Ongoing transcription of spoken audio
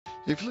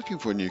If you're looking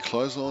for a new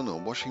clothesline or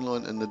washing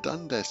line in the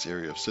Dundas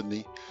area of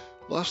Sydney,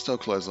 Lifestyle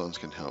Clotheslines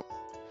can help.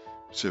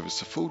 We service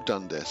the full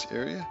Dundas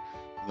area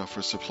and offer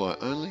a supply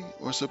only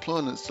or a supply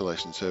and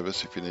installation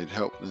service if you need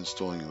help in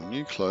installing your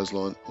new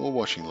clothesline or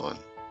washing line.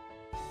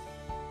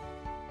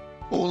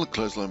 All the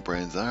clothesline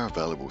brands are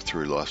available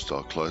through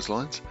Lifestyle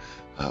Clotheslines,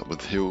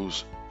 with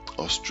Hills,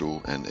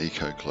 Austral and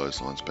Eco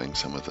Clotheslines being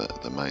some of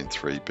the main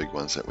three big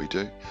ones that we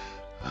do,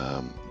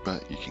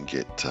 but you can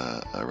get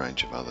a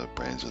range of other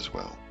brands as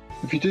well.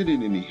 If you do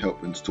need any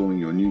help installing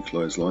your new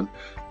clothesline,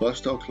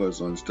 Lifestyle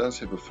Clotheslines does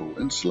have a full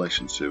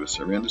installation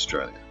service around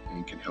Australia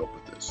and can help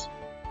with this.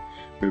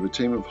 We have a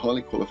team of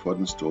highly qualified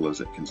installers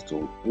that can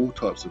install all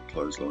types of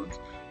clotheslines,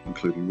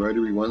 including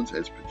rotary ones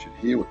as pictured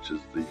here, which is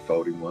the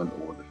folding one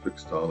or the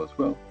fixed style as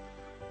well,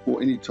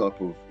 or any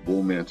type of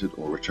wall mounted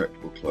or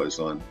retractable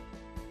clothesline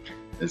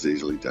is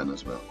easily done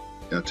as well.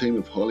 Our team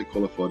of highly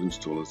qualified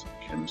installers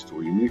can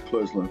install your new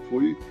clothesline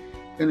for you,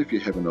 and if you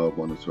have an old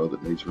one as well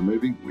that needs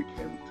removing, we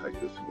can take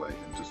this away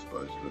and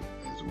dispose of it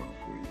as well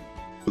for you.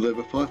 With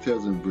over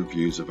 5,000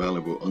 reviews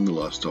available on the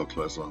Lifestyle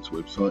Clotheslines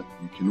website,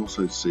 you can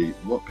also see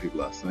what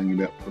people are saying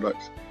about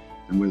products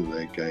and whether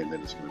they again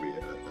that is going to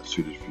be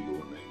suited for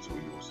your needs or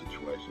your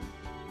situation.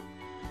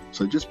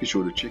 So just be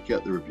sure to check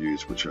out the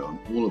reviews, which are on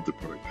all of the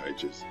product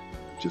pages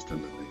just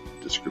underneath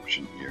the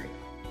description area.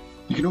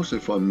 You can also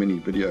find many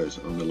videos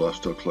on the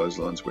Lifestyle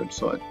Clotheslines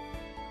website.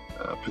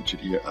 Pictured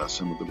here are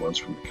some of the ones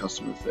from the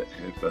customers that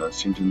have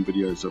sent in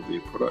videos of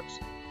their products.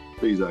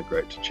 These are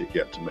great to check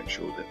out to make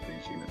sure that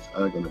these units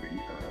are going to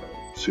be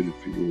suited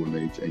for your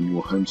needs and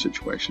your home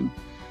situation.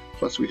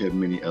 Plus we have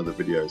many other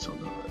videos on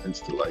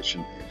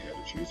installation and how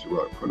to choose the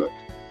right product.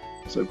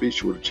 So be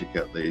sure to check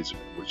out these,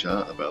 which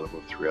are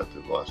available throughout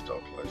the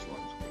Lifestyle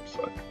Clotheslines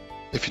website.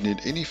 If you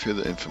need any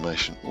further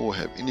information or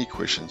have any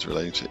questions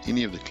relating to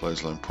any of the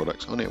clothesline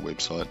products on our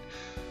website,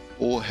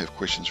 or have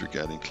questions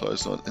regarding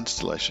clothesline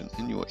installation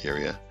in your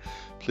area,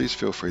 please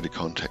feel free to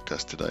contact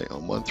us today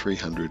on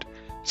 1300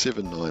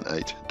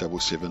 798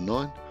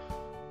 779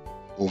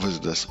 or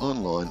visit us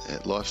online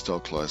at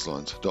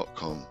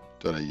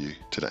lifestyleclotheslines.com.au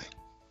today.